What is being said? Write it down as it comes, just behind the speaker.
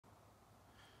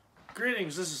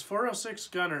Greetings, this is 406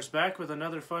 Gunners back with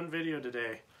another fun video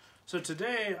today. So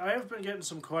today I have been getting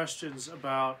some questions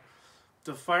about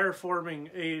the fire forming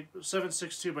a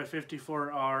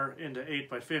 7.62x54R into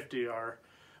 8x50R,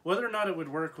 whether or not it would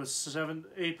work with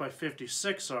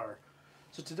 8x56R.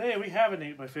 So today we have an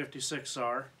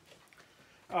 8x56R.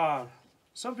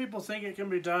 Some people think it can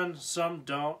be done, some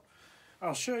don't.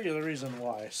 I'll show you the reason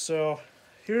why. So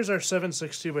here's our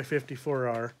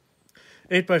 7.62x54R.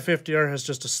 8x50R has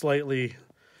just a slightly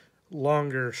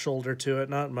longer shoulder to it,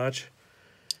 not much.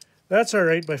 That's our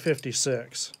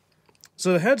 8x56.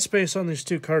 So the headspace on these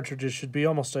two cartridges should be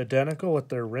almost identical with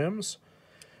their rims.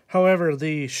 However,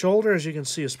 the shoulder, as you can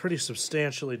see, is pretty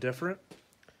substantially different.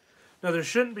 Now there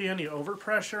shouldn't be any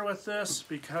overpressure with this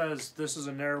because this is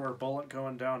a narrower bullet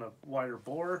going down a wider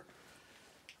bore.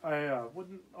 I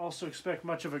wouldn't also expect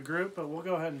much of a group, but we'll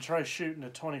go ahead and try shooting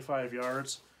at 25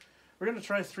 yards. We're going to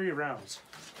try 3 rounds,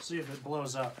 see if it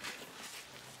blows up.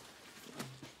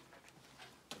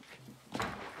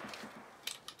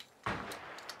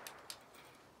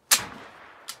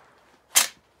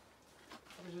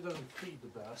 It doesn't feed the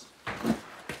best.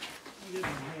 Get my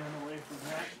hand away from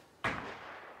that.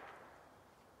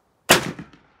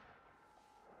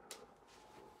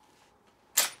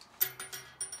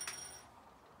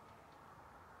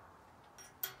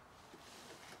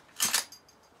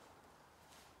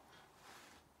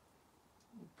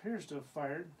 Appears to have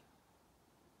fired.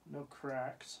 No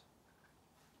cracks.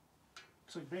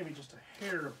 Looks like maybe just a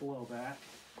hair of blowback.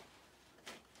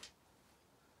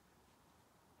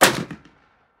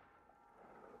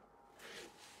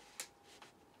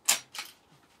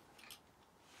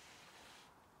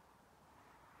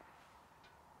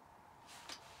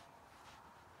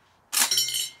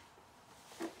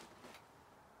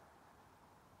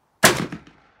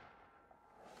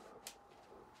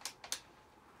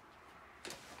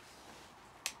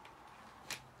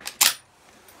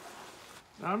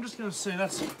 Now I'm just going to say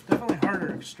that's definitely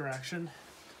harder extraction.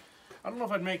 I don't know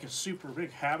if I'd make a super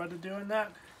big habit of doing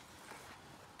that,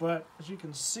 but as you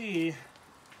can see,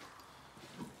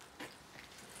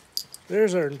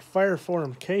 there's our fire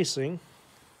form casing.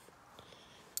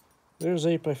 There's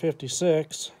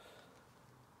 8x56.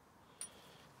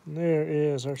 And there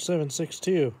is our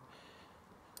 7.62.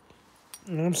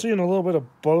 And I'm seeing a little bit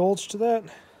of bulge to that. So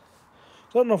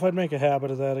I don't know if I'd make a habit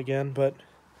of that again, but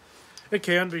it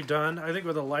can be done. I think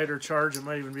with a lighter charge, it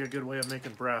might even be a good way of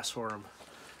making brass for them.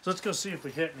 So let's go see if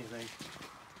we hit anything.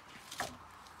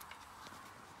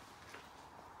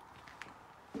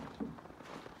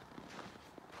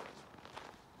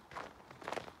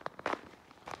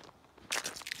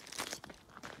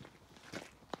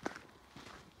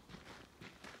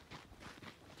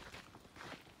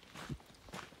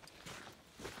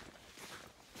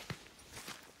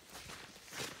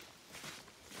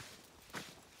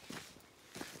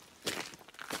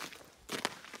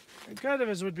 Kind of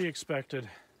as would be expected.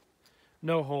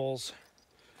 No holes.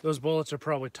 Those bullets are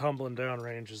probably tumbling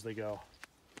downrange as they go.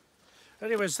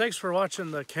 Anyways, thanks for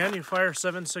watching the Can You Fire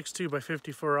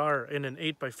 7.62x54R in an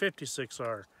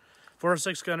 8x56R.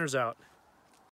 406 Gunners out.